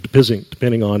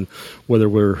depending on whether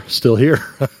we're still here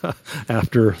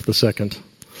after the second.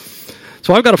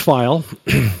 So I've got a file,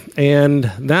 and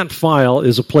that file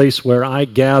is a place where I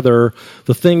gather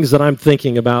the things that I'm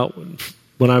thinking about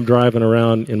when I'm driving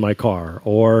around in my car,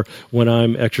 or when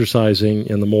I'm exercising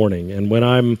in the morning, and when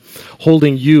I'm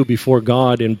holding you before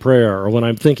God in prayer, or when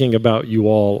I'm thinking about you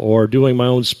all, or doing my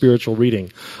own spiritual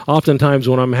reading. Oftentimes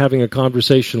when I'm having a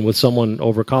conversation with someone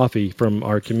over coffee from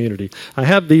our community, I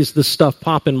have this stuff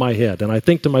pop in my head, and I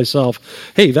think to myself,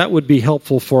 hey, that would be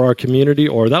helpful for our community,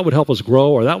 or that would help us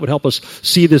grow, or that would help us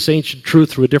see this ancient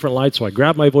truth through a different light. So I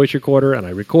grab my voice recorder, and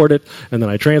I record it, and then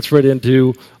I transfer it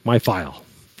into my file.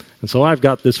 And so I've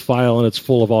got this file, and it's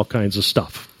full of all kinds of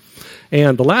stuff.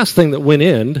 And the last thing that went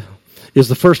in is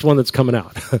the first one that's coming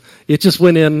out. It just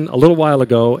went in a little while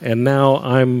ago, and now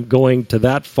I'm going to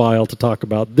that file to talk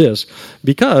about this,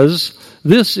 because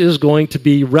this is going to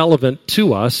be relevant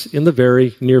to us in the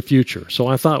very near future. So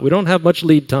I thought we don't have much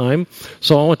lead time,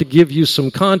 so I want to give you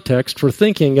some context for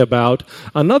thinking about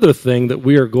another thing that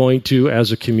we are going to,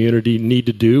 as a community, need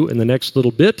to do in the next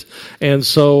little bit. And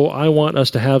so I want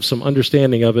us to have some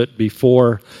understanding of it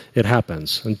before it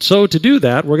happens. And so to do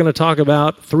that, we're going to talk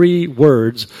about 3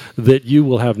 words that you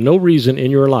will have no reason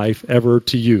in your life ever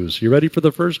to use. You ready for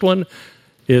the first one?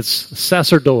 It's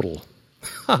sacerdotal.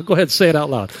 Go ahead, say it out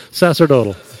loud.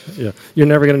 Sacerdotal. Yeah, you're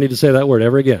never going to need to say that word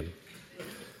ever again.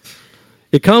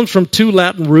 It comes from 2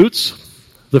 Latin roots.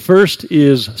 The first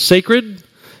is sacred,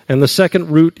 and the second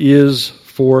root is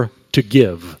for to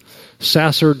give.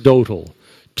 Sacerdotal.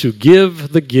 To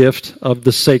give the gift of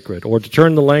the sacred, or to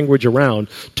turn the language around,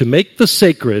 to make the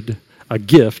sacred a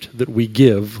gift that we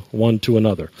give one to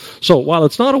another. So while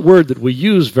it's not a word that we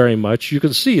use very much, you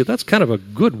can see that's kind of a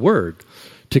good word.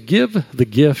 To give the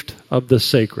gift of the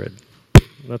sacred.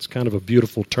 That's kind of a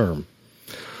beautiful term.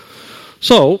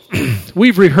 So,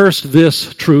 we've rehearsed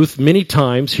this truth many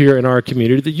times here in our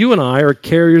community, that you and I are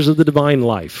carriers of the divine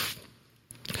life.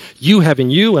 You have in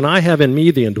you, and I have in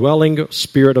me, the indwelling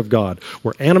Spirit of God.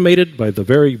 We're animated by the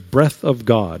very breath of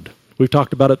God. We've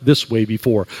talked about it this way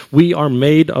before. We are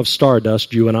made of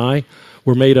stardust, you and I.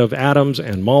 We're made of atoms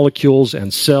and molecules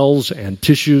and cells and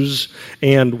tissues,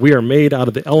 and we are made out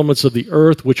of the elements of the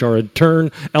earth, which are in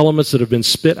turn elements that have been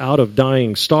spit out of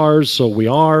dying stars. So we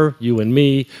are, you and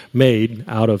me, made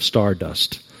out of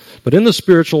stardust. But in the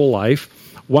spiritual life,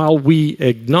 while we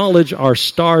acknowledge our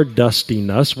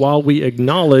stardustiness, while we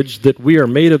acknowledge that we are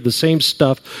made of the same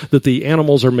stuff that the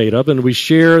animals are made of, and we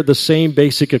share the same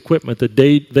basic equipment that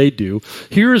they do,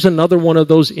 here's another one of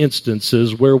those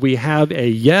instances where we have a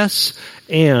yes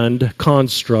and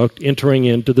construct entering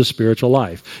into the spiritual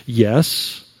life.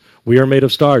 Yes, we are made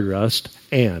of stardust,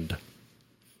 and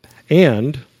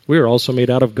we are also made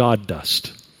out of God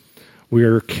dust. We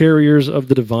are carriers of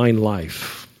the divine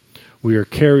life. We are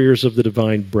carriers of the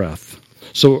divine breath.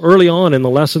 So early on in the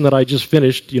lesson that I just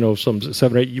finished, some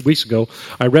 7 or 8 weeks ago,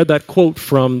 I read that quote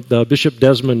from the Bishop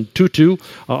Desmond Tutu,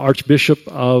 Archbishop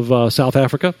of South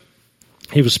Africa.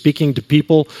 He was speaking to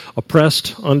people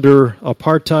oppressed under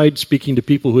apartheid, speaking to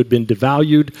people who had been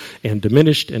devalued and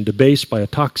diminished and debased by a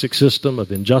toxic system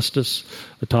of injustice,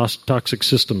 a toxic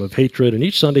system of hatred. And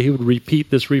each Sunday he would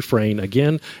repeat this refrain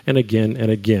again and again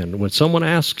and again. When someone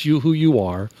asks you who you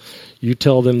are, you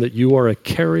tell them that you are a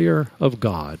carrier of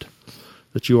God,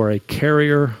 that you are a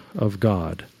carrier of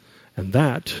God. And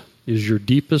that is your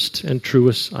deepest and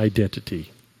truest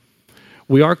identity.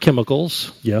 We are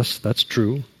chemicals. Yes, that's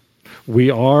true. We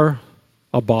are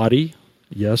a body.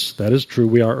 Yes, that is true.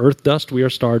 We are earth dust. We are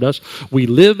stardust. We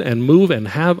live and move and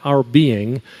have our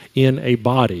being in a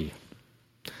body.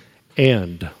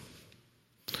 And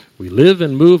we live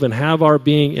and move and have our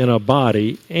being in a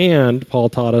body, and Paul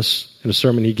taught us in a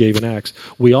sermon he gave in Acts,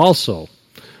 we also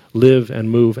live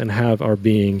and move and have our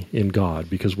being in God,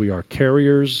 because we are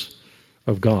carriers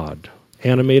of God,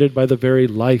 animated by the very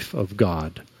life of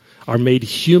God, are made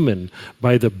human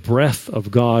by the breath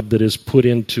of God that is put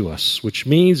into us, which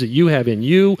means that you have in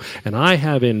you and I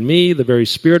have in me the very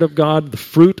Spirit of God, the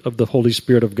fruit of the Holy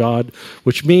Spirit of God,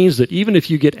 which means that even if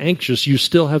you get anxious, you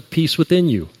still have peace within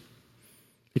you.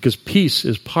 Because peace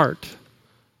is part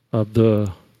of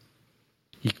the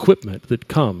equipment that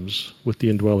comes with the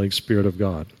indwelling Spirit of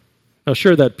God. Now,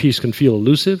 sure, that peace can feel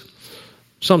elusive.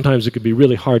 Sometimes it could be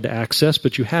really hard to access,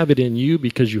 but you have it in you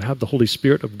because you have the Holy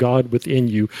Spirit of God within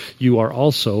you. You are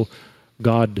also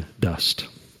God dust.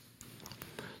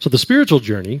 So the spiritual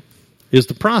journey is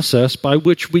the process by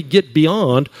which we get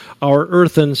beyond our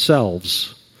earthen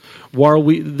selves.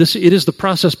 It is the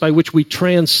process by which we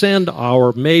transcend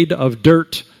our made of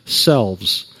dirt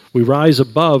selves. We rise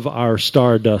above our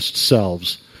stardust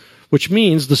selves. which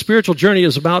means the spiritual journey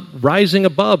is about rising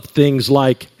above things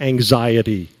like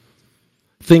anxiety,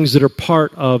 things that are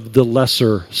part of the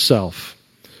lesser self.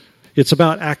 It's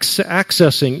about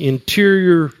accessing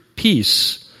interior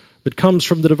peace that comes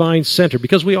from the divine center.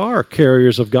 Because we are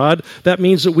carriers of God, that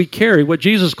means that we carry what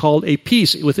Jesus called a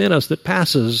peace within us that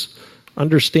passes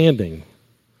understanding.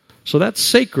 So that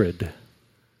sacred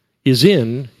is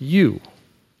in you,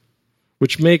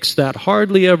 which makes that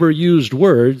hardly ever used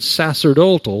word,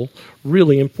 sacerdotal,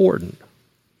 really important.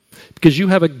 Because you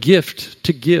have a gift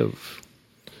to give.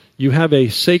 You have a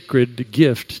sacred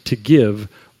gift to give,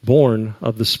 born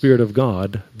of the Spirit of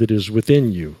God that is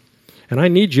within you. And I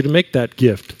need you to make that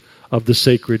gift of the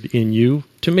sacred in you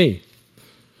to me.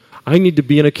 I need to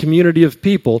be in a community of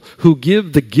people who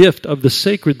give the gift of the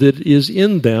sacred that is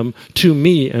in them to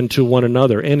me and to one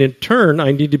another. And in turn,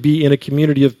 I need to be in a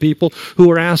community of people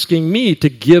who are asking me to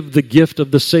give the gift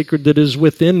of the sacred that is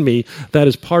within me. That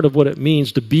is part of what it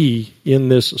means to be in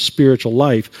this spiritual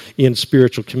life, in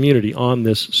spiritual community, on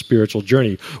this spiritual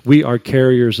journey. We are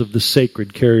carriers of the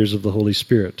sacred, carriers of the Holy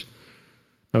Spirit.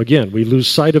 Now again, we lose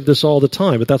sight of this all the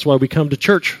time, but that's why we come to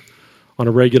church on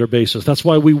a regular basis. That's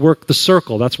why we work the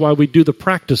circle. That's why we do the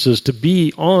practices to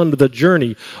be on the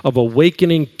journey of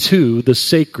awakening to the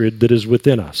sacred that is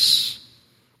within us.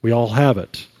 We all have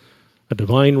it. A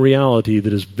divine reality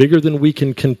that is bigger than we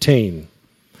can contain.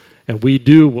 And we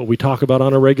do what we talk about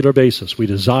on a regular basis. We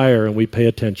desire and we pay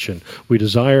attention. We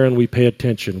desire and we pay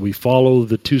attention. We follow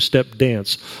the two-step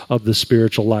dance of the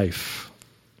spiritual life.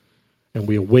 And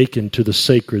we awaken to the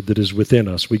sacred that is within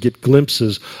us. We get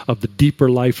glimpses of the deeper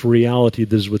life reality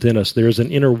that is within us. There is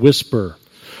an inner whisper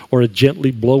or a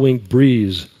gently blowing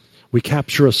breeze. We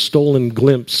capture a stolen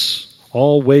glimpse.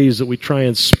 All ways that we try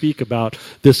and speak about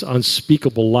this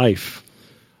unspeakable life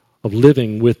of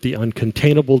living with the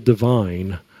uncontainable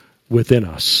divine within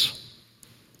us.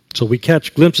 So we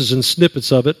catch glimpses and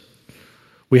snippets of it.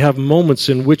 We have moments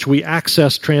in which we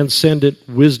access transcendent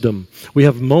wisdom. We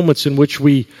have moments in which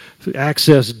we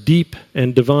access deep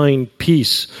and divine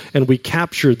peace, and we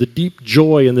capture the deep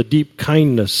joy and the deep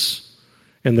kindness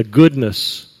and the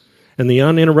goodness and the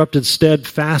uninterrupted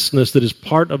steadfastness that is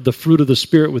part of the fruit of the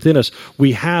Spirit within us.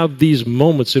 We have these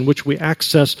moments in which we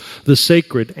access the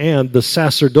sacred, and the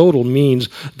sacerdotal means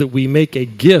that we make a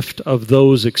gift of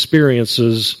those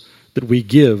experiences that we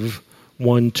give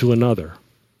one to another.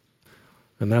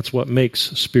 And that's what makes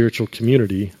spiritual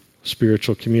community.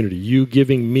 You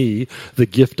giving me the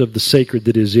gift of the sacred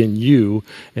that is in you,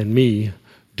 and me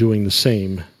doing the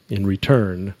same in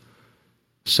return.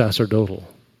 Sacerdotal.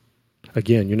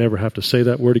 Again, you never have to say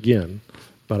that word again,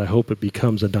 but I hope it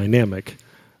becomes a dynamic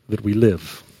that we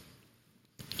live.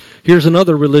 Here's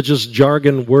another religious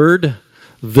jargon word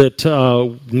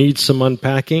that needs some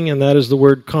unpacking, and that is the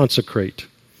word consecrate.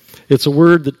 It's a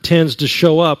word that tends to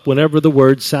show up whenever the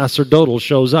word sacerdotal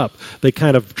shows up. They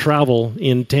kind of travel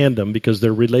in tandem because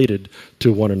they're related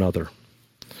to one another.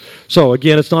 So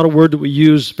again, it's not a word that we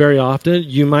use very often.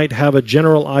 You might have a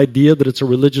general idea that it's a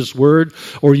religious word,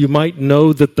 or you might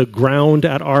know that the ground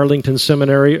at Arlington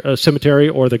Cemetery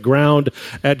or the ground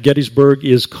at Gettysburg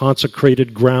is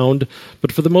consecrated ground.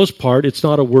 But for the most part, it's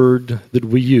not a word that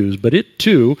we use. But it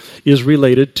too is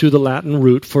related to the Latin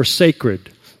root for sacred.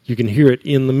 You can hear it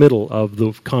in the middle of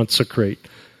the consecrate.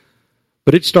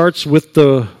 But it starts with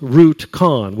the root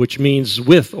con, which means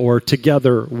with or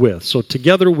together with. So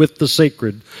together with the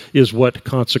sacred is what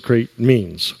consecrate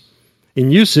means.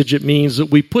 In usage, it means that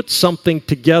we put something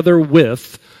together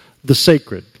with the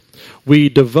sacred. We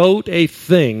devote a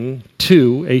thing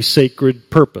to a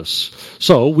sacred purpose.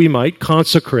 So we might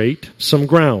consecrate some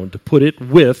ground, put it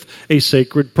with a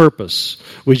sacred purpose.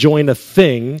 We join a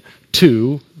thing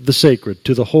to the sacred,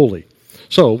 to the holy.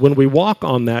 So when we walk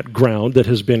on that ground that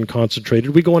has been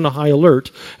consecrated, we go into high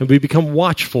alert and we become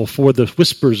watchful for the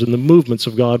whispers and the movements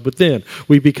of God within.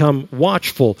 We become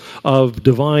watchful of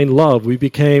divine love. We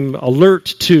became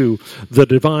alert to the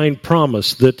divine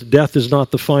promise that death is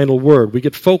not the final word. We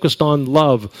get focused on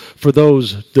love for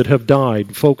those that have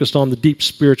died, focused on the deep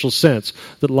spiritual sense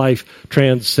that life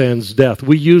transcends death.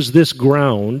 We use this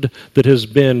ground that has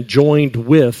been joined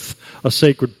with a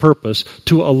sacred purpose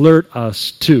to alert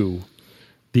us to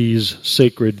these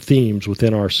sacred themes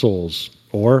within our souls.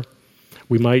 Or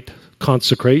we might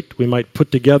consecrate, we might put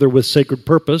together with sacred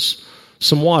purpose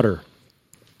some water.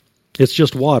 It's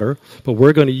just water, but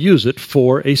we're going to use it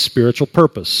for a spiritual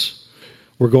purpose.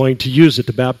 We're going to use it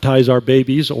to baptize our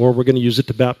babies, or we're going to use it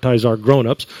to baptize our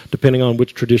grown-ups, depending on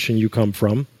which tradition you come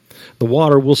from. The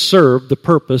water will serve the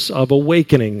purpose of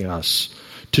awakening us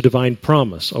to divine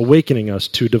promise, awakening us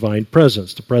to divine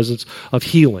presence, the presence of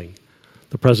healing,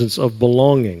 the presence of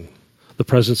belonging, the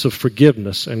presence of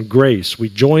forgiveness and grace. We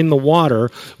join the water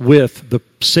with the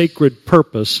sacred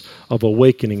purpose of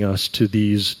awakening us to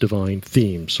these divine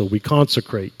themes. So we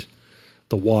consecrate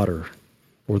the water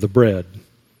or the bread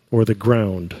or the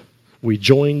ground. We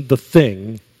join the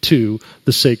thing to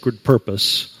the sacred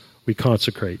purpose. We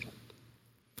consecrate.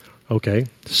 Okay,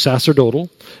 sacerdotal,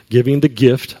 giving the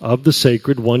gift of the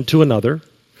sacred one to another.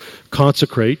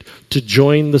 Consecrate, to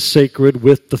join the sacred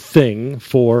with the thing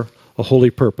for a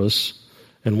holy purpose.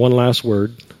 And one last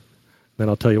word, then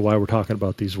I'll tell you why we're talking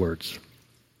about these words.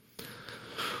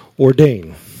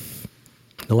 Ordain.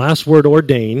 The last word,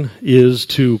 ordain, is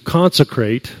to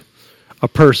consecrate a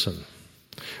person.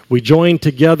 We join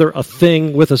together a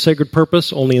thing with a sacred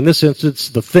purpose, only in this instance,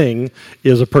 the thing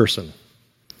is a person.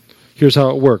 Here's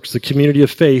how it works. The community of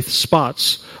faith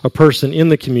spots a person in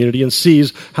the community and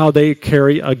sees how they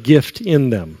carry a gift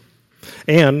in them.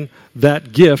 And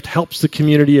that gift helps the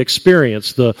community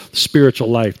experience the spiritual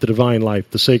life, the divine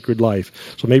life, the sacred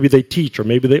life. So maybe they teach, or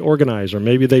maybe they organize, or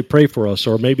maybe they pray for us,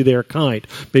 or maybe they are kind,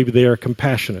 maybe they are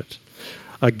compassionate.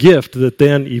 A gift that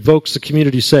then evokes the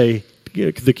community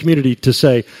to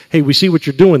say, hey, we see what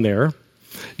you're doing there.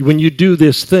 When you do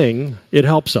this thing, it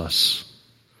helps us.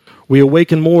 We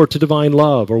awaken more to divine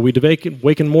love, or we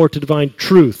awaken more to divine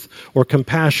truth or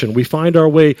compassion. We find our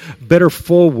way better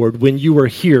forward when you are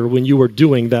here, when you are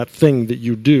doing that thing that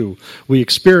you do. We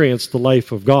experience the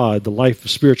life of God, the life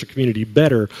of spiritual community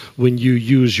better when you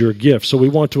use your gift. So we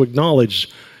want to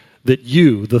acknowledge that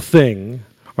you, the thing,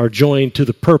 are joined to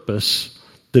the purpose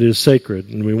that is sacred,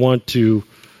 and we want to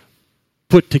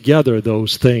put together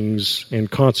those things and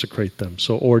consecrate them.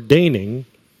 So ordaining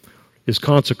is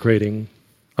consecrating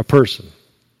a person.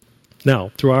 Now,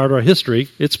 throughout our history,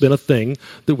 it's been a thing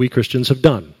that we Christians have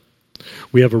done.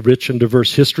 We have a rich and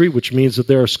diverse history, which means that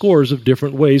there are scores of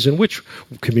different ways in which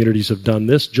communities have done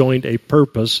this, joined a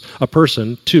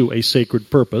person to a sacred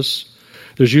purpose.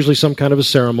 There's usually some kind of a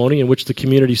ceremony in which the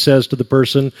community says to the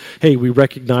person, hey, we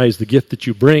recognize the gift that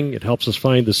you bring. It helps us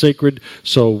find the sacred.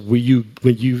 So when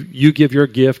you give your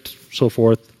gift, so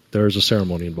forth, there's a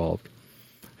ceremony involved.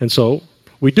 And so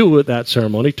we do that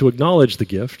ceremony to acknowledge the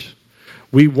gift.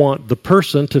 We want the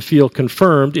person to feel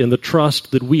confirmed in the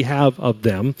trust that we have of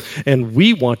them, and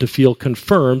we want to feel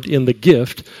confirmed in the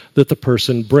gift that the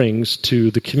person brings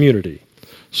to the community.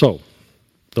 So,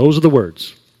 those are the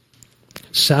words.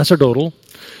 Sacerdotal,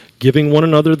 giving one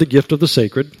another the gift of the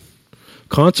sacred.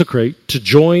 Consecrate, to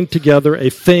join together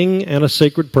a thing and a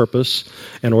sacred purpose.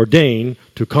 And ordain,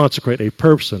 to consecrate a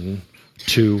person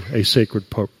to a sacred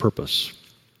purpose.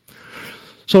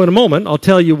 So in a moment, I'll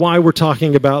tell you why we're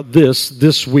talking about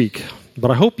this week.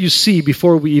 But I hope you see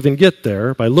before we even get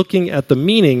there, by looking at the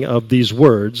meaning of these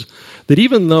words, that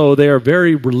even though they are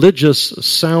very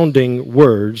religious-sounding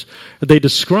words, they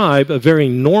describe a very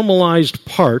normalized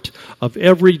part of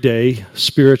everyday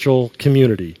spiritual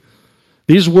community.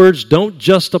 These words don't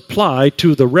just apply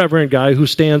to the reverend guy who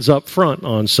stands up front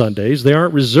on Sundays. They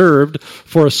aren't reserved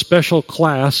for a special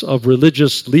class of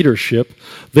religious leadership.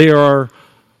 They are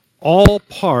all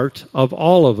part of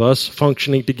all of us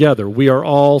functioning together. We are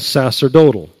all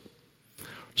sacerdotal.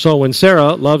 So when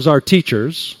Sarah loves our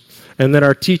teachers, and then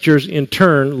our teachers in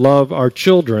turn love our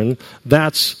children,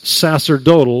 that's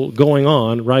sacerdotal going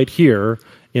on right here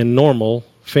in normal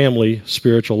family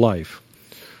spiritual life.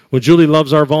 When Julie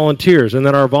loves our volunteers, and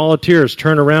then our volunteers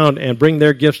turn around and bring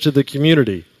their gifts to the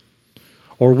community.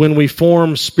 Or when we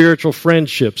form spiritual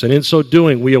friendships, and in so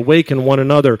doing, we awaken one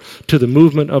another to the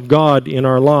movement of God in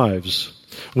our lives.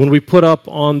 When we put up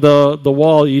on the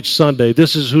wall each Sunday,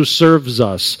 this is who serves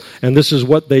us, and this is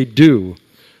what they do.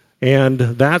 And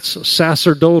that's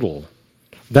sacerdotal.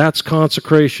 That's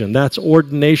consecration. That's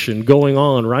ordination going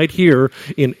on right here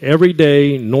in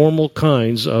everyday, normal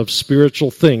kinds of spiritual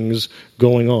things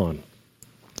going on.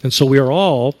 And so we are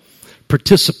all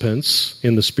participants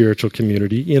in the spiritual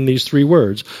community in these three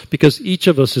words, because each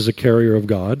of us is a carrier of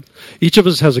God. Each of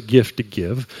us has a gift to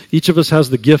give. Each of us has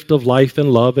the gift of life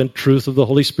and love and truth of the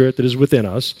Holy Spirit that is within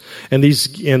us. And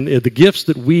the gifts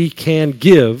that we can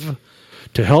give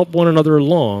to help one another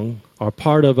along are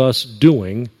part of us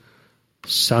doing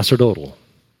sacerdotal.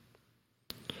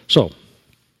 So,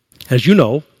 as you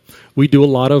know, we do a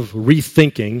lot of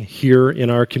rethinking here in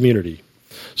our community.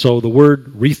 So the word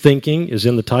rethinking is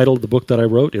in the title of the book that I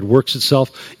wrote. It works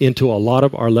itself into a lot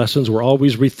of our lessons. We're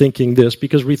always rethinking this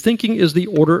because rethinking is the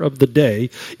order of the day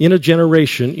in a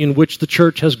generation in which the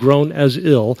church has grown as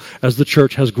ill as the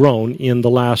church has grown in the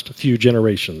last few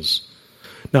generations.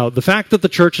 Now, the fact that the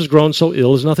church has grown so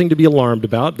ill is nothing to be alarmed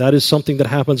about. That is something that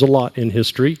happens a lot in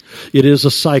history. It is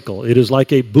a cycle. It is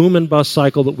like a boom and bust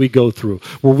cycle that we go through,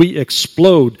 where we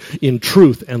explode in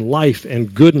truth and life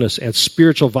and goodness and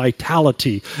spiritual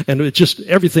vitality, and it just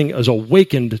everything is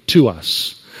awakened to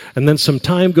us. And then some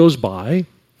time goes by,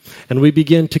 and we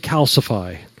begin to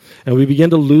calcify. And we begin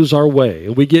to lose our way.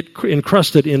 We get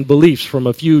encrusted in beliefs from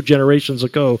a few generations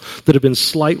ago that have been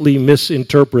slightly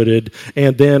misinterpreted,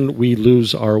 and then we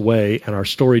lose our way, and our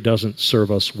story doesn't serve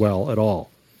us well at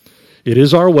all. It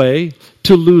is our way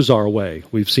to lose our way.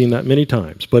 We've seen that many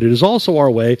times. But it is also our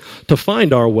way to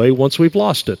find our way once we've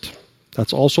lost it.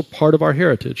 That's also part of our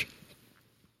heritage.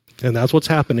 And that's what's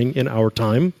happening in our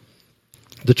time.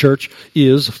 The church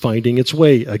is finding its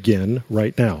way again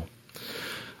right now.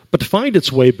 But to find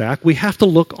its way back, we have to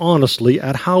look honestly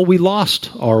at how we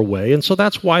lost our way. And so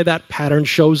that's why that pattern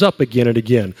shows up again and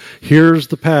again. Here's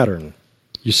the pattern.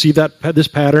 You see this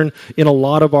pattern in a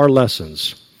lot of our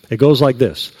lessons. It goes like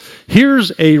this.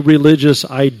 Here's a religious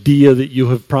idea that you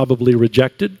have probably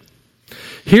rejected.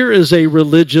 Here is a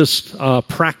religious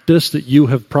practice that you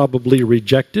have probably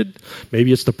rejected.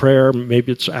 Maybe it's the prayer,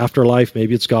 maybe it's afterlife,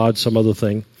 maybe it's God, some other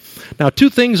thing. Now, two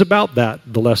things about that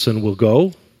the lesson will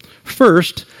go.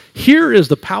 First, here is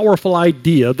the powerful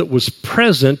idea that was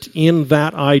present in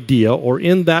that idea or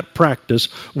in that practice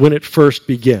when it first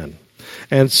began.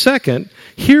 And second,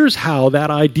 here's how that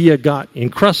idea got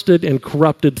encrusted and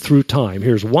corrupted through time.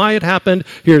 Here's why it happened,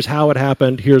 here's how it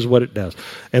happened, here's what it does.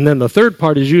 And then the third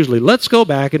part is usually, let's go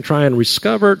back and try and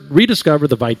rediscover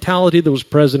the vitality that was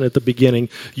present at the beginning.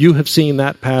 You have seen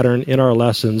that pattern in our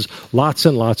lessons lots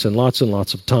and lots and lots and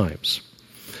lots of times.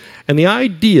 And the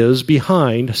ideas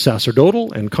behind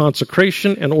sacerdotal and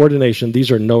consecration and ordination,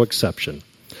 these are no exception.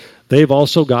 They've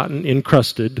also gotten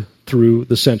encrusted through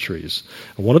the centuries.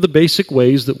 And one of the basic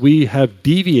ways that we have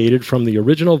deviated from the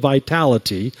original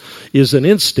vitality is an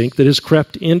instinct that has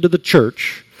crept into the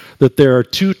church that there are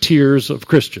two tiers of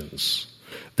Christians.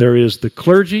 There is the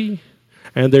clergy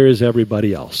and there is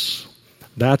everybody else.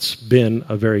 That's been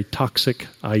a very toxic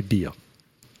idea.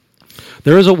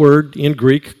 There is a word in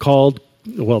Greek called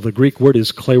the Greek word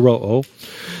is kleroo.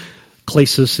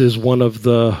 Klesis is one of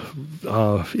the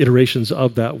iterations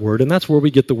of that word, and that's where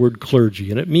we get the word clergy,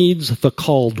 and it means the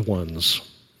called ones.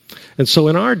 And so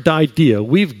in our idea,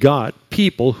 we've got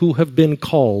people who have been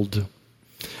called,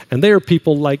 and they are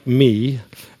people like me,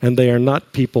 and they are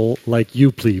not people like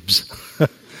you plebes.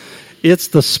 It's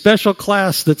the special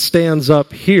class that stands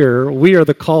up here. We are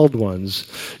the called ones.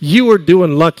 You are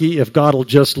doing lucky if God will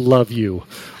just love you.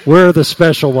 We're the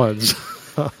special ones.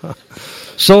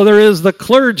 So there is the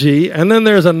clergy, and then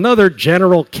there's another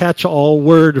general catch-all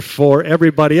word for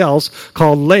everybody else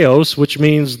called laos, which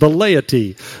means the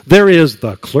laity. There is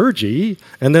the clergy,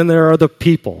 and then there are the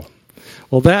people.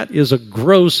 Well, that is a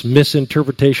gross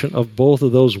misinterpretation of both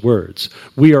of those words.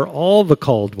 We are all the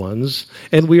called ones,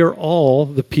 and we are all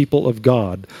the people of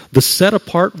God. The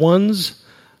set-apart ones,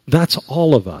 that's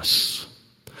all of us.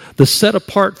 The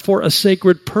set-apart for a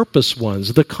sacred purpose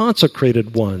ones, the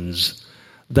consecrated ones,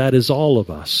 that is all of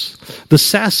us. The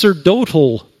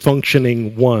sacerdotal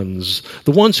functioning ones,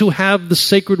 the ones who have the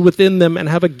sacred within them and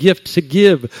have a gift to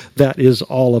give, that is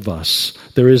all of us.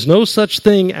 There is no such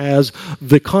thing as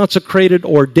the consecrated,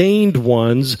 ordained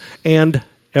ones and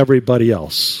everybody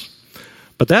else.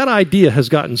 But that idea has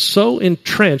gotten so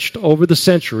entrenched over the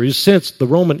centuries since the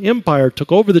Roman Empire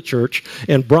took over the church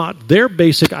and brought their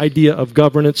basic idea of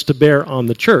governance to bear on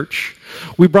the church.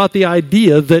 We brought the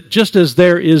idea that just as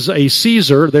there is a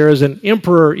Caesar, there is an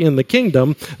emperor in the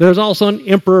kingdom, there's also an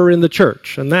emperor in the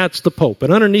church, and that's the Pope.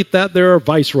 And underneath that, there are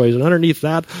viceroys, and underneath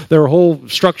that, there are a whole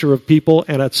structure of people,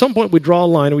 and at some point we draw a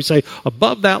line, and we say,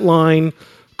 above that line,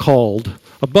 called.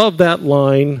 Above that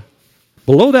line,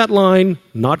 below that line,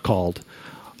 not called.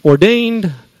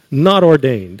 Ordained, not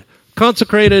ordained.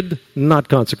 Consecrated, not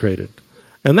consecrated.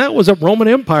 And that was a Roman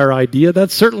Empire idea.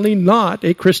 That's certainly not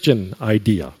a Christian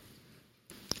idea.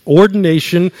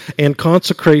 Ordination and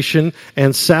consecration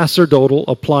and sacerdotal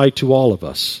apply to all of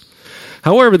us.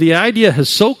 However, the idea has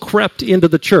so crept into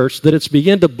the church that it's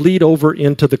begun to bleed over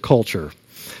into the culture.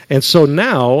 And so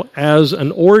now, as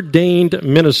an ordained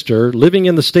minister living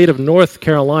in the state of North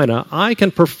Carolina, I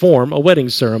can perform a wedding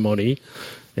ceremony,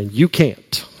 and you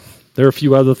can't. There are a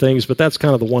few other things, but that's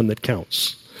kind of the one that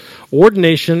counts.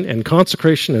 Ordination and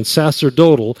consecration and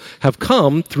sacerdotal have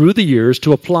come through the years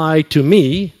to apply to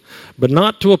me, but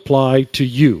not to apply to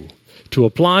you. To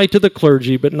apply to the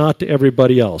clergy, but not to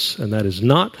everybody else. And that is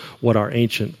not what our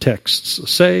ancient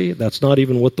texts say. That's not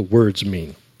even what the words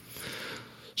mean.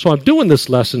 So I'm doing this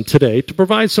lesson today to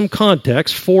provide some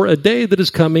context for a day that is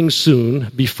coming soon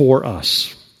before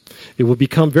us. It will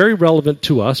become very relevant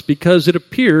to us because it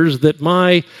appears that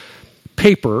my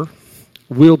paper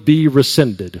will be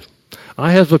rescinded.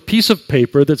 I have a piece of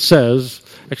paper that says,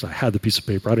 actually I had the piece of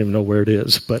paper, I don't even know where it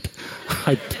is, but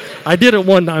I did it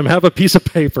one time, have a piece of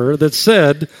paper that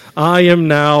said, I am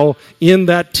now in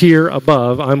that tier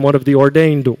above, I'm one of the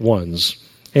ordained ones.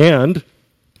 And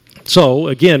so,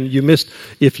 again,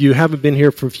 if you haven't been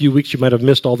here for a few weeks, you might have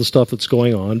missed all the stuff that's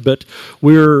going on, but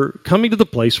we're coming to the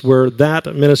place where that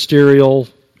ministerial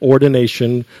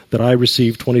ordination that I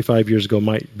received 25 years ago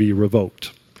might be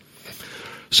revoked.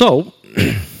 So,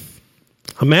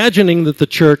 imagining that the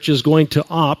church is going to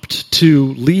opt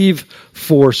to leave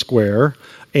Foursquare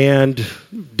and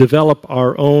develop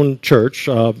our own church,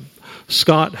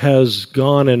 Scott has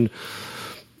gone and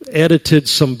edited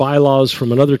some bylaws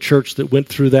from another church that went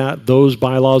through that. Those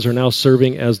bylaws are now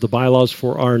serving as the bylaws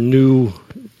for our new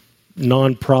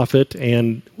nonprofit.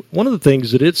 And one of the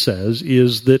things that it says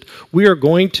is that we are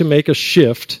going to make a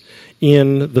shift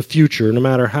in the future, no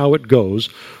matter how it goes,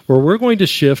 where we're going to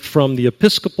shift from the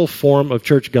Episcopal form of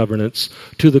church governance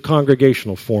to the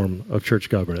congregational form of church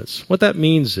governance. What that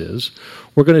means is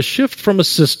we're going to shift from a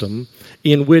system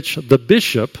in which the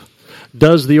bishop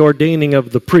does the ordaining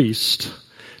of the priest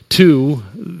to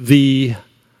the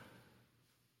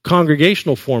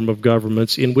congregational form of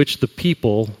governments in which the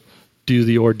people do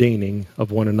the ordaining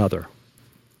of one another.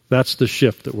 That's the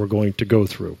shift that we're going to go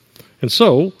through. And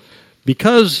so,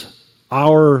 because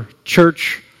our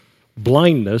church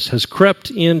blindness has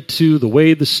crept into the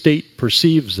way the state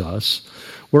perceives us,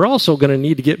 we're also going to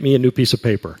need to get me a new piece of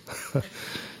paper.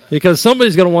 Because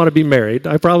somebody's going to want to be married.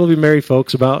 I probably marry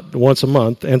folks about once a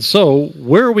month. And so,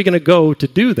 where are we going to go to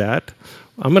do that?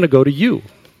 I'm going to go to you.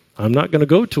 I'm not going to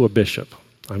go to a bishop.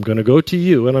 I'm going to go to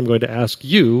you, and I'm going to ask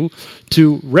you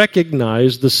to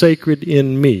recognize the sacred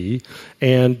in me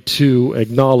and to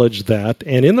acknowledge that,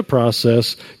 and in the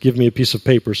process, give me a piece of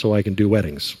paper so I can do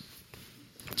weddings.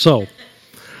 So,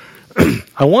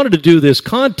 I wanted to do this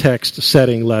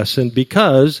context-setting lesson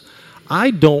because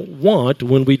I don't want,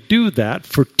 when we do that,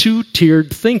 for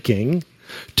two-tiered thinking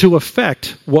to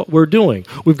affect what we're doing.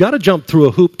 We've got to jump through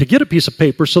a hoop to get a piece of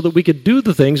paper so that we could do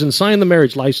the things and sign the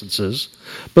marriage licenses.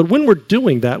 But when we're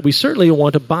doing that, we certainly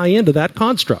want to buy into that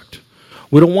construct.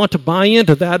 We don't want to buy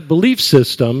into that belief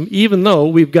system, even though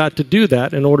we've got to do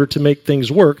that in order to make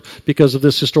things work because of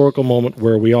this historical moment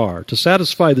where we are. To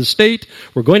satisfy the state,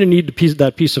 we're going to need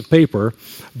that piece of paper,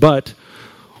 but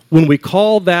when we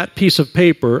call that piece of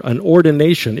paper an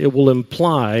ordination, it will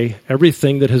imply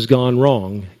everything that has gone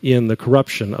wrong in the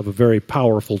corruption of a very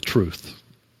powerful truth.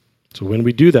 So when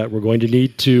we do that, we're going to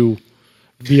need to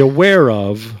be aware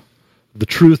of the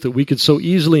truth that we could so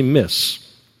easily miss.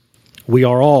 We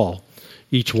are all,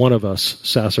 each one of us,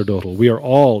 sacerdotal. We are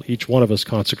all, each one of us,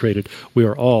 consecrated. We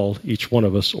are all, each one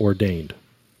of us, ordained.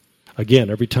 Again,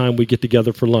 every time we get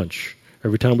together for lunch,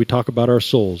 every time we talk about our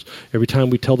souls, every time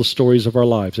we tell the stories of our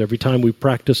lives, every time we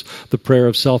practice the prayer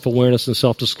of self-awareness and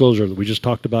self-disclosure that we just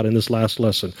talked about in this last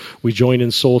lesson, we join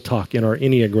in soul talk in our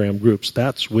Enneagram groups.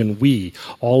 That's when we,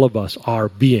 all of us, are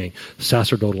being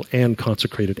sacerdotal and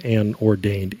consecrated and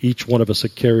ordained. Each one of us a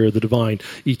carrier of the divine,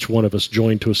 each one of us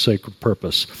joined to a sacred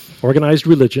purpose. Organized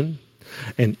religion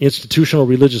and institutional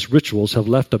religious rituals have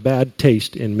left a bad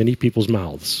taste in many people's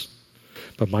mouths.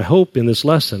 But my hope in this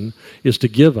lesson is to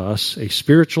give us a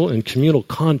spiritual and communal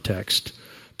context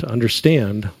to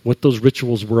understand what those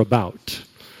rituals were about,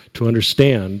 to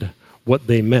understand what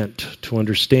they meant, to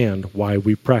understand why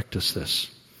we practice this.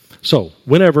 So,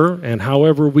 whenever and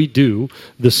however we do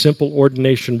this simple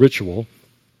ordination ritual,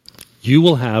 you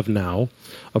will have now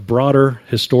a broader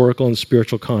historical and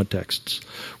spiritual context.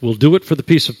 We'll do it for the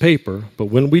piece of paper, but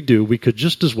when we do, we could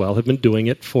just as well have been doing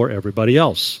it for everybody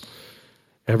else.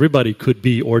 Everybody could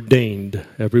be ordained.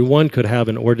 Everyone could have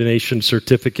an ordination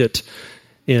certificate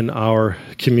in our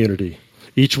community.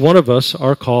 Each one of us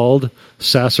are called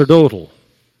sacerdotal.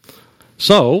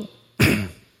 So,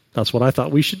 that's what I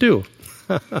thought we should do.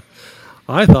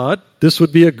 I thought this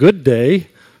would be a good day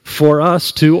for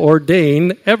us to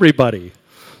ordain everybody.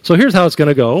 So here's how it's going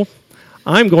to go.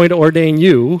 I'm going to ordain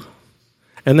you,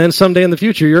 and then someday in the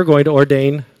future, you're going to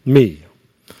ordain me.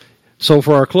 So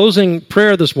for our closing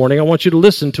prayer this morning, I want you to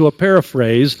listen to a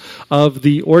paraphrase of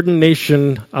the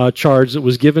ordination charge that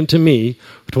was given to me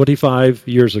 25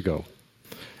 years ago.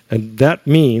 And that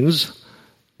means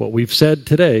what we've said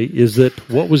today is that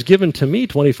what was given to me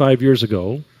 25 years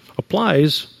ago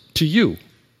applies to you.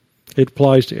 It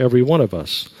applies to every one of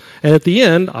us. And at the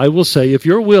end, I will say, if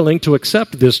you're willing to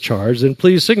accept this charge, then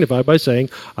please signify by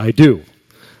saying, I do.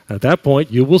 At that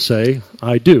point, you will say,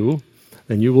 I do,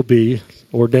 and you will be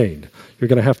ordained. you're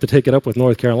going to have to take it up with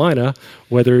North Carolina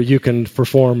whether you can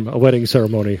perform a wedding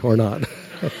ceremony or not.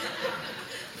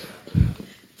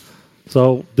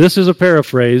 So this is a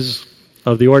paraphrase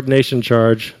of the ordination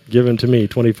charge given to me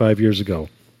 25 years ago.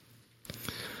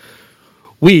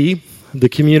 We, the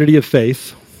community of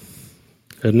faith,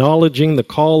 acknowledging the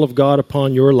call of God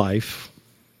upon your life,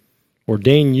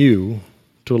 ordain you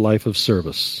to a life of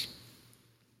service.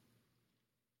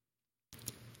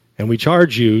 And we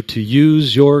charge you to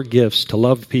use your gifts to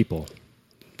love people,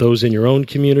 those in your own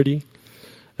community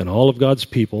and all of God's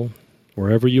people,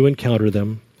 wherever you encounter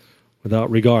them,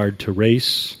 without regard to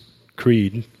race,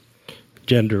 creed,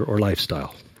 gender, or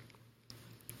lifestyle.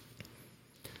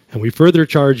 And we further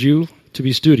charge you to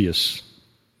be studious,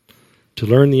 to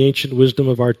learn the ancient wisdom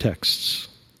of our texts,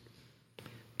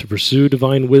 to pursue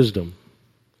divine wisdom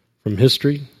from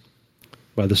history,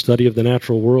 by the study of the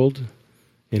natural world,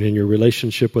 and in your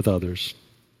relationship with others.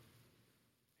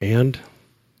 And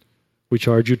we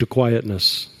charge you to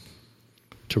quietness,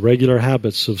 to regular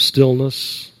habits of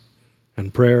stillness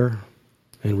and prayer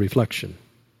and reflection.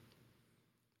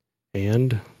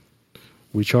 And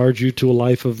we charge you to a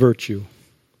life of virtue,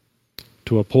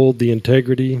 to uphold the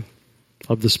integrity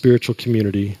of the spiritual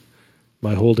community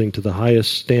by holding to the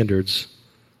highest standards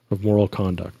of moral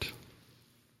conduct.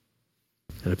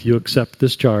 And if you accept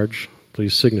this charge,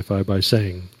 please signify by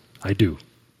saying, I do.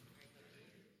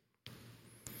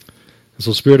 And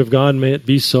so, Spirit of God, may it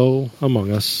be so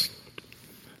among us.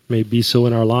 May it be so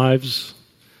in our lives.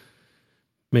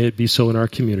 May it be so in our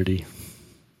community.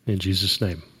 In Jesus'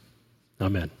 name,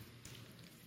 amen.